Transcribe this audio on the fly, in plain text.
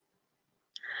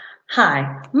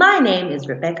Hi, my name is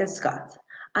Rebecca Scott.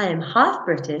 I am half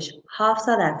British, half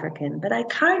South African, but I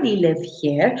currently live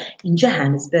here in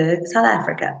Johannesburg, South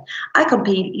Africa. I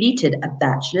completed a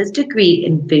bachelor's degree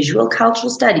in visual cultural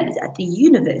studies at the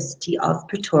University of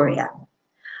Pretoria.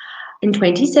 In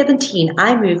 2017,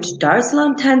 I moved to Dar es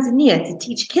Salaam, Tanzania to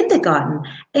teach kindergarten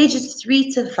ages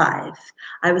 3 to 5.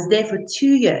 I was there for 2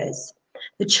 years.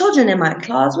 The children in my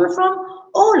class were from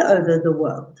all over the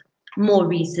world. More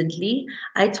recently,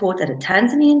 I taught at a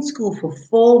Tanzanian school for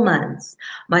 4 months.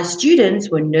 My students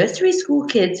were nursery school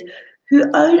kids who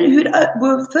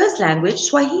were first language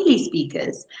Swahili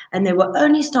speakers, and they were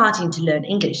only starting to learn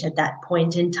English at that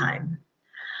point in time.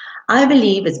 I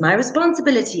believe it's my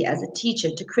responsibility as a teacher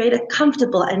to create a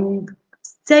comfortable and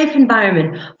safe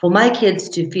environment for my kids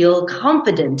to feel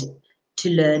confident to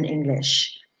learn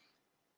English.